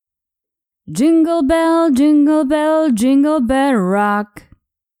Jingle bell, jingle bell, jingle bell rock.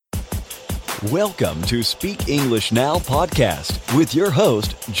 Welcome to Speak English Now podcast with your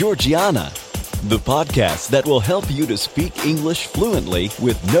host, Georgiana, the podcast that will help you to speak English fluently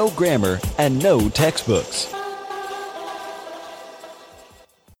with no grammar and no textbooks.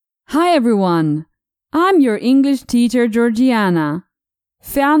 Hi everyone, I'm your English teacher Georgiana,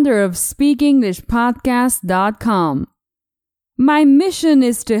 founder of SpeakEnglishPodcast.com. My mission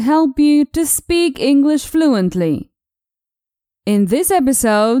is to help you to speak English fluently. In this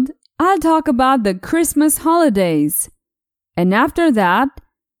episode, I'll talk about the Christmas holidays, and after that,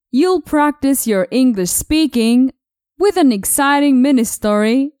 you'll practice your English speaking with an exciting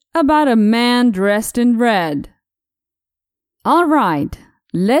mini-story about a man dressed in red. Alright,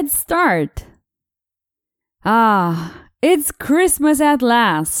 let's start. It's Christmas at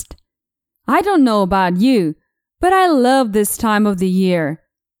last. I don't know about you, but I love this time of the year.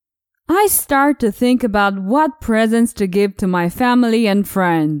 I start to think about what presents to give to my family and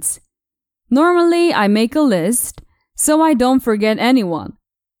friends. Normally, I make a list so I don't forget anyone.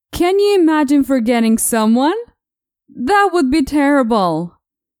 Can you imagine forgetting someone? That would be terrible.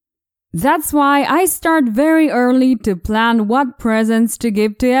 That's why I start very early to plan what presents to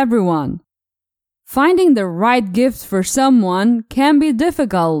give to everyone. Finding the right gift for someone can be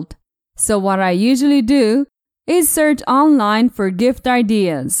difficult, so what I usually do is search online for gift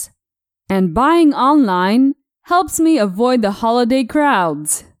ideas. And buying online helps me avoid the holiday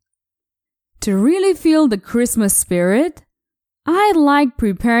crowds. To really feel the Christmas spirit, I like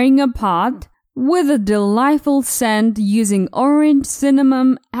preparing a pot with a delightful scent using orange,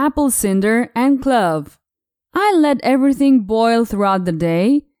 cinnamon, apple cider, and clove. I let everything boil throughout the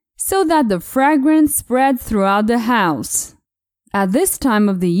day so that the fragrance spreads throughout the house. At this time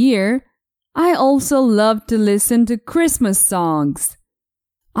of the year, I also love to listen to Christmas songs.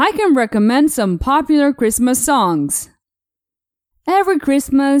 I can recommend some popular Christmas songs. Every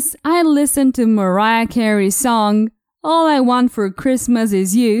Christmas, I listen to Mariah Carey's song, All I Want for Christmas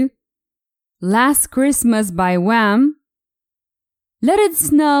Is You, Last Christmas by Wham, Let It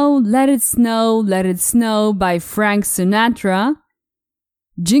Snow, Let It Snow, Let It Snow by Frank Sinatra,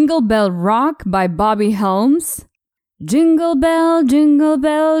 Jingle Bell Rock by Bobby Helms, Jingle Bell, Jingle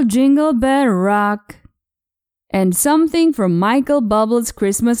Bell, Jingle Bell Rock, and something from Michael Buble's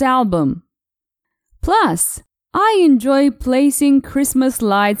Christmas album. Plus, I enjoy placing Christmas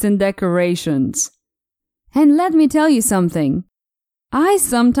lights and decorations. And let me tell you something. I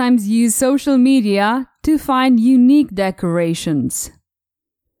sometimes use social media to find unique decorations.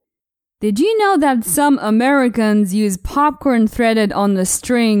 Did you know that some Americans use popcorn threaded on a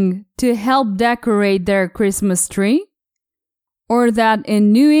string to help decorate their Christmas tree? Or that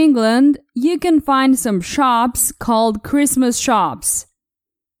in New England, you can find some shops called Christmas shops.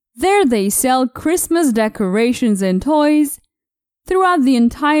 There they sell Christmas decorations and toys throughout the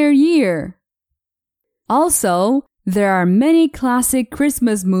entire year. Also, there are many classic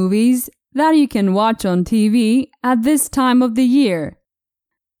Christmas movies that you can watch on TV at this time of the year.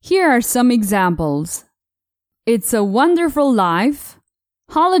 Here are some examples. It's a Wonderful Life,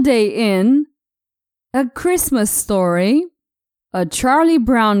 Holiday Inn, A Christmas Story, A Charlie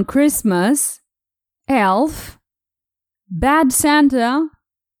Brown Christmas, Elf, Bad Santa,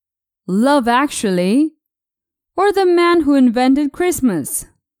 Love Actually, or The Man Who Invented Christmas.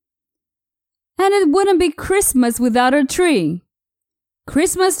 And it wouldn't be Christmas without a tree.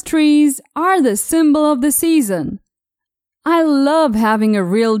 Christmas trees are the symbol of the season. I love having a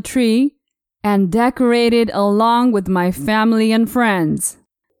real tree and decorate it along with my family and friends.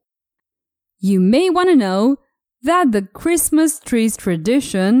 You may want to know that the Christmas trees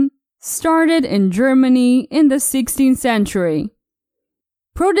tradition started in Germany in the 16th century.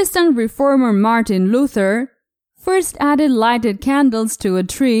 Protestant reformer Martin Luther first added lighted candles to a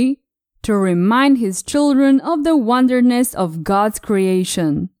tree to remind his children of the wonderness of God's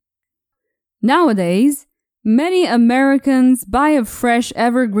creation. Nowadays, many Americans buy a fresh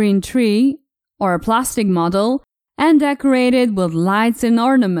evergreen tree or a plastic model and decorate it with lights and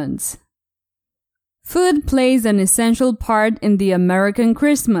ornaments. Food plays an essential part in the American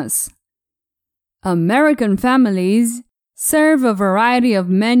Christmas. American families serve a variety of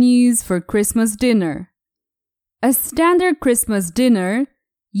menus for Christmas dinner. A standard Christmas dinner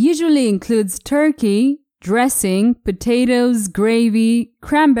usually includes turkey, dressing, potatoes, gravy,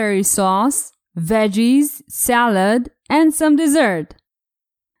 cranberry sauce, veggies, salad, and some dessert.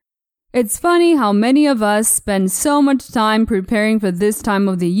 It's funny how many of us spend so much time preparing for this time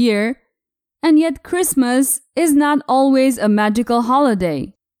of the year, and yet Christmas is not always a magical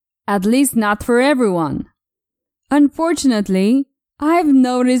holiday, at least not for everyone. Unfortunately, I've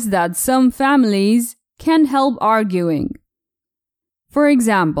noticed that some families can't help arguing. For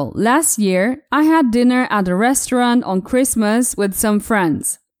example, last year, I had dinner at a restaurant on Christmas with some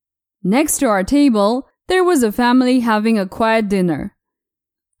friends. Next to our table, there was a family having a quiet dinner.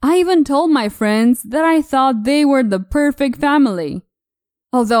 I even told my friends that I thought they were the perfect family.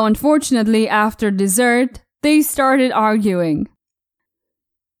 Although unfortunately, after dessert, they started arguing.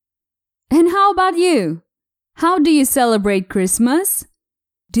 And how about you? How do you celebrate Christmas?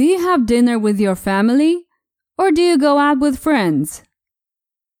 Do you have dinner with your family? Or do you go out with friends?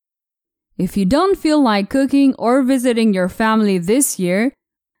 If you don't feel like cooking or visiting your family this year,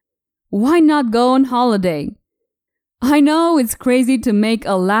 why not go on holiday? I know it's crazy to make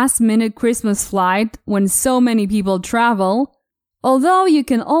a last-minute Christmas flight when so many people travel, although you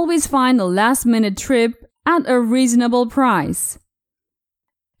can always find a last-minute trip at a reasonable price.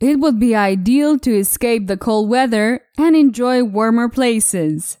 It would be ideal to escape the cold weather and enjoy warmer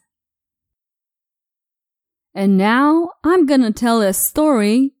places. And now I'm gonna tell a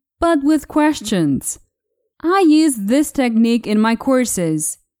story, but with questions. I use this technique in my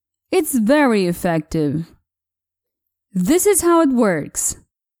courses. It's very effective. This is how it works.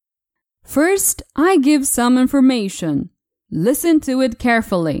 First, I give some information. Listen to it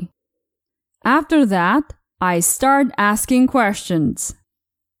carefully. After that, I start asking questions.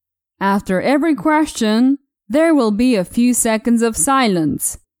 After every question, there will be a few seconds of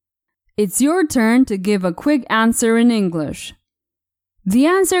silence. It's your turn to give a quick answer in English. The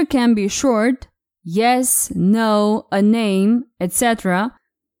answer can be short, yes, no, a name, etc.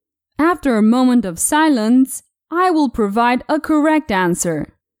 After a moment of silence, I will provide a correct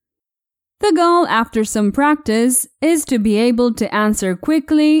answer. The goal after some practice is to be able to answer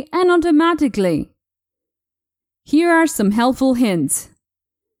quickly and automatically. Here are some helpful hints.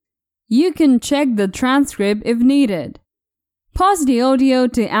 You can check the transcript if needed. Pause the audio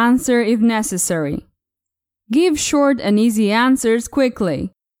to answer if necessary. Give short and easy answers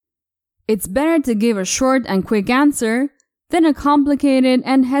quickly. It's better to give a short and quick answer than a complicated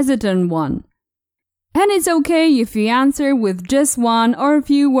and hesitant one. And it's okay if you answer with just one or a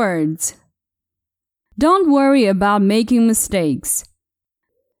few words. Don't worry about making mistakes.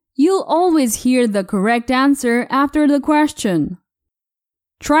 You'll always hear the correct answer after the question.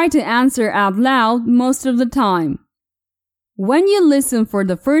 Try to answer out loud most of the time. When you listen for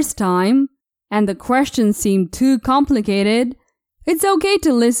the first time and the question seemed too complicated, it's okay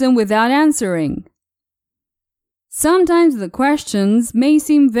to listen without answering. Sometimes the questions may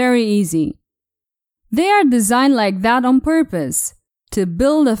seem very easy. They are designed like that on purpose, to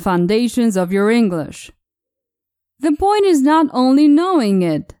build the foundations of your English. The point is not only knowing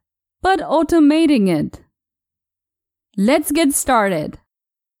it, but automating it. Let's get started.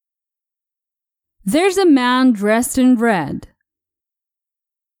 There's a man dressed in red.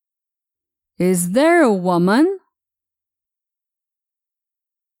 Is there a woman?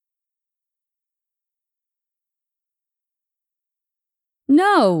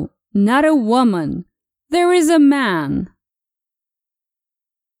 No, not a woman. There is a man.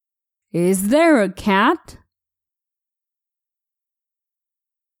 Is there a cat?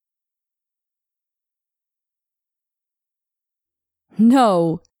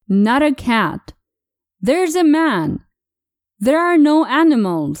 No, not a cat. There's a man. There are no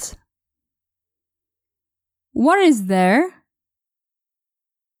animals. What is there?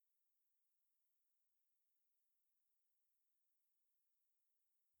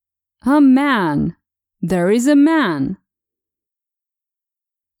 A man. There is a man.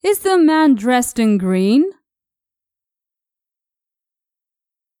 Is the man dressed in green?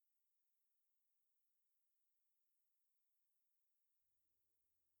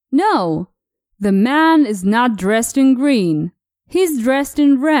 No, the man is not dressed in green. He's dressed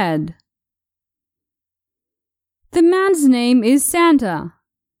in red. The man's name is Santa.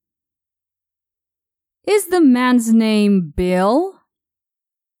 Is the man's name Bill?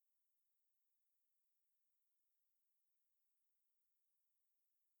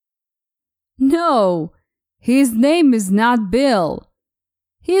 No, his name is not Bill.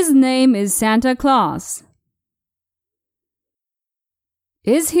 His name is Santa Claus.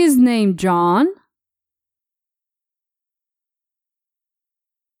 Is his name John?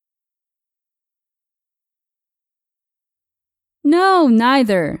 No,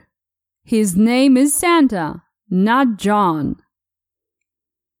 neither. His name is Santa, not John.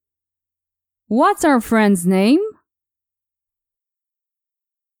 What's our friend's name?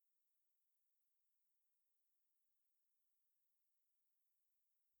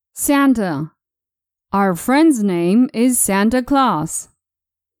 Santa. Our friend's name is Santa Claus.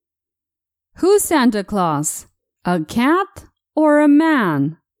 Who's Santa Claus? A cat or a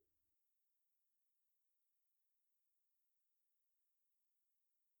man?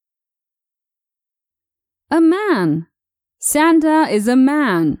 A man. Santa is a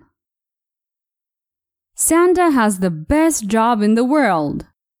man. Santa has the best job in the world.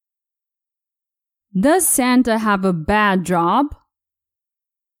 Does Santa have a bad job?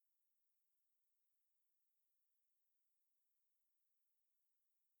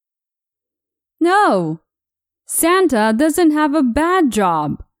 No, Santa doesn't have a bad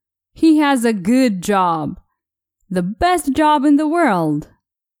job. He has a good job. The best job in the world.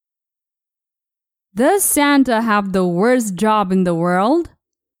 Does Santa have the worst job in the world?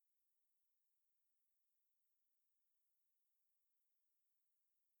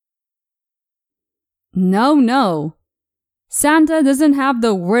 No. Santa doesn't have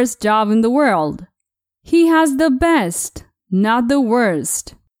the worst job in the world. He has the best, not the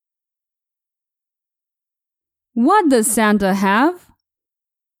worst. What does Santa have?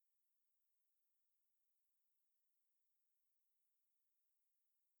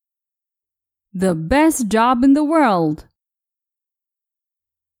 The best job in the world.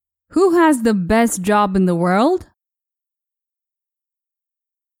 Who has the best job in the world?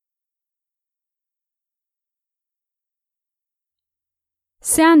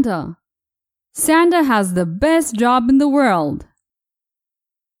 Santa. Santa has the best job in the world.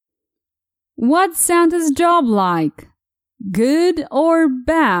 What's Santa's job like? Good or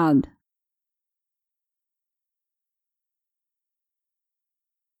bad?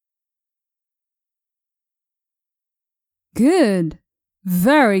 Good.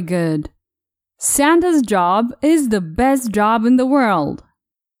 Very good. Santa's job is the best job in the world.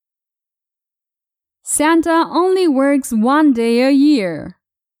 Santa only works 1 day a year.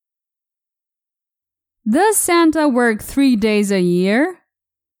 Does Santa work 3 days a year?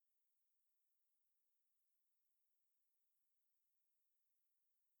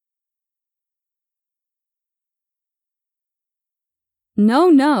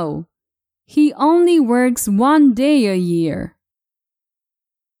 No. He only works 1 day a year.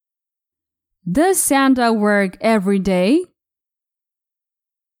 Does Santa work every day?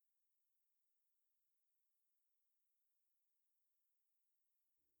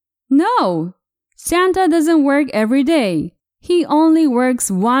 No, Santa doesn't work every day. He only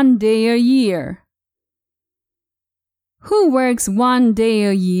works 1 day a year. Who works 1 day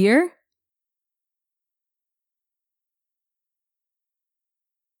a year?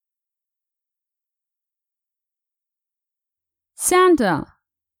 Santa.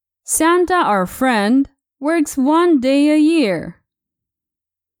 Santa, our friend, works 1 day a year.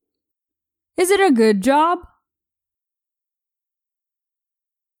 Is it a good job?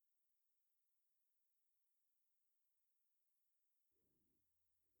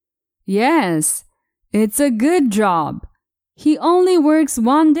 Yes, it's a good job. He only works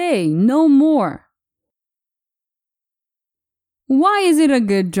 1 day, no more. Why is it a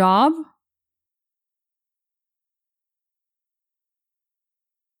good job?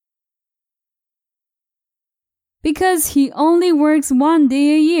 Because he only works 1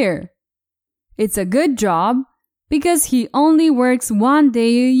 day a year. It's a good job because he only works 1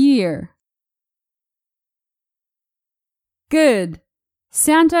 day a year. Good.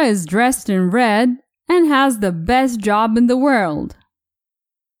 Santa is dressed in red and has the best job in the world.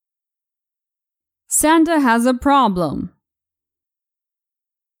 Santa has a problem.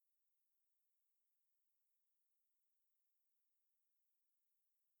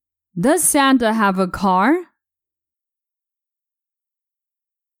 Does Santa have a car?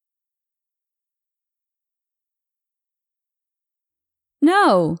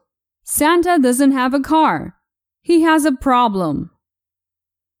 No, Santa doesn't have a car. He has a problem.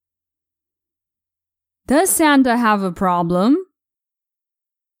 Does Santa have a problem?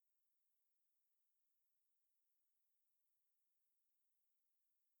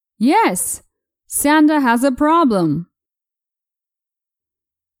 Yes, Santa has a problem.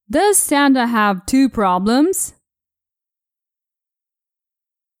 Does Santa have 2 problems?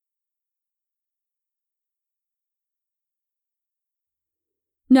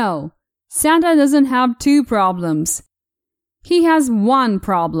 No, Santa doesn't have 2 problems. He has 1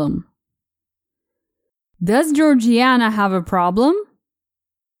 problem. Does Georgiana have a problem?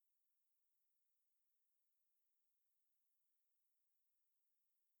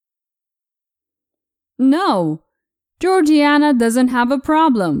 No, Georgiana doesn't have a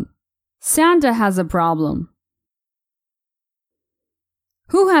problem. Santa has a problem.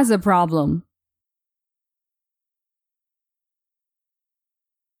 Who has a problem?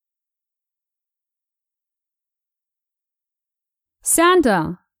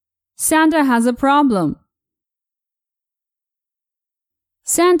 Santa. Santa has a problem.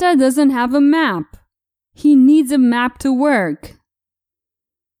 Santa doesn't have a map. He needs a map to work.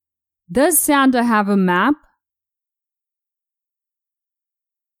 Does Santa have a map?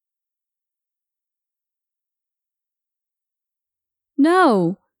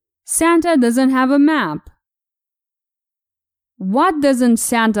 No, Santa doesn't have a map. What doesn't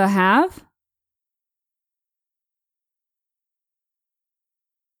Santa have?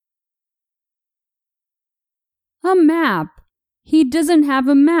 A map. He doesn't have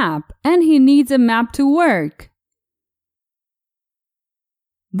a map, and he needs a map to work.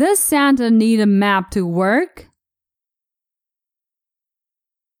 Does Santa need a map to work?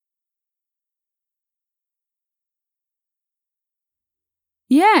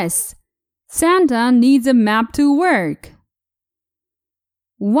 Yes, Santa needs a map to work.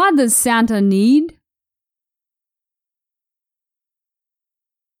 What does Santa need?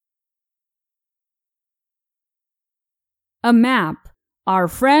 A map. Our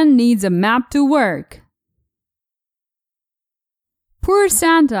friend needs a map to work. Poor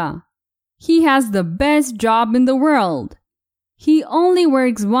Santa. He has the best job in the world. He only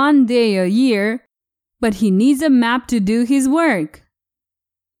works 1 day a year, but he needs a map to do his work.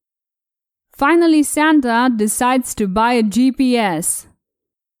 Finally, Santa decides to buy a GPS.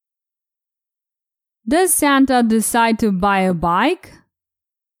 Does Santa decide to buy a bike?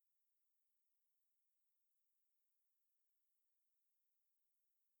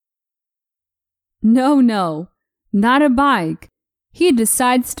 No, not a bike. He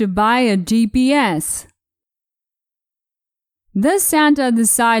decides to buy a GPS. Does Santa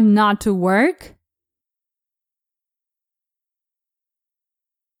decide not to work?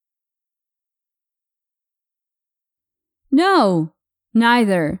 No,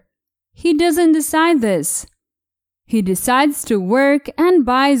 neither. He doesn't decide this. He decides to work and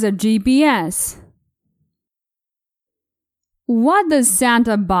buys a GPS. What does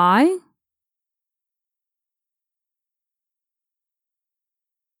Santa buy?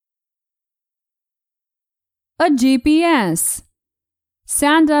 A GPS.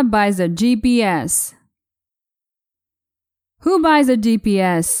 Santa buys a GPS. Who buys a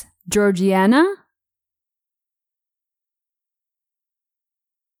GPS? Georgiana?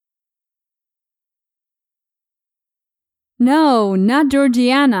 No, not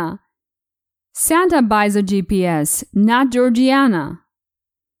Georgiana. Santa buys a GPS, not Georgiana.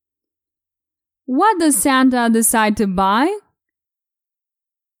 What does Santa decide to buy?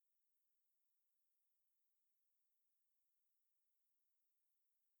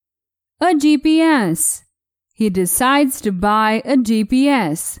 A GPS. He decides to buy a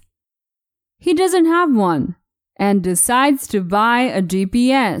GPS. He doesn't have one and decides to buy a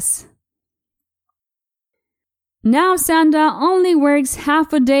GPS. Now Santa only works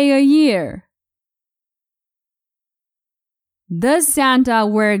half a day a year. Does Santa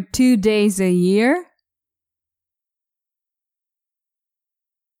work 2 days a year?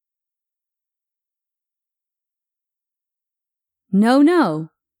 No.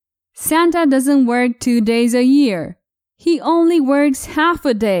 Santa doesn't work 2 days a year. He only works half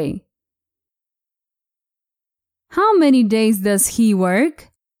a day. How many days does he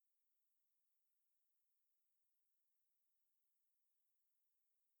work?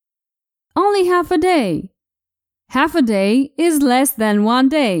 Only half a day. Half a day is less than 1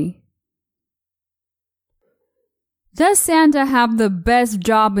 day. Does Santa have the best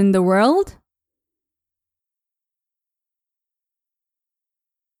job in the world?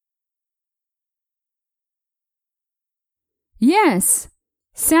 Yes,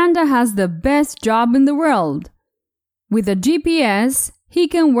 Santa has the best job in the world. With a GPS, he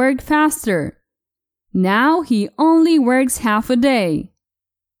can work faster. Now he only works half a day.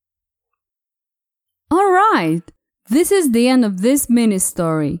 Alright, this is the end of this mini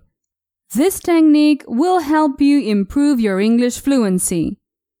story. This technique will help you improve your English fluency.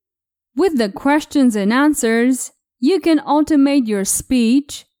 With the questions and answers, you can automate your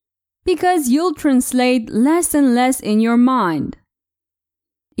speech because you'll translate less and less in your mind.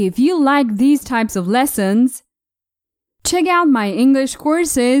 If you like these types of lessons, check out my English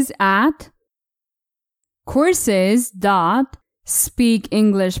courses at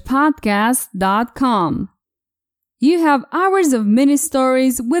courses.speakenglishpodcast.com. You have hours of mini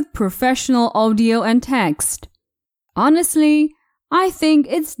stories with professional audio and text. Honestly, I think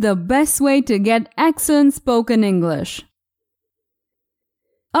it's the best way to get excellent spoken English.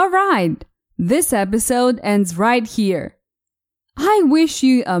 Alright, this episode ends right here. I wish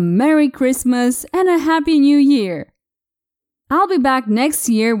you a Merry Christmas and a Happy New Year. I'll be back next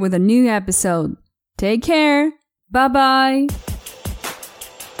year with a new episode. Take care. Bye-bye.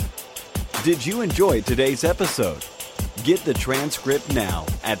 Did you enjoy today's episode? Get the transcript now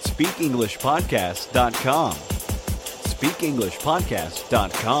at speakenglishpodcast.com.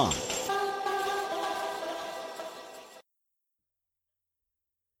 speakenglishpodcast.com.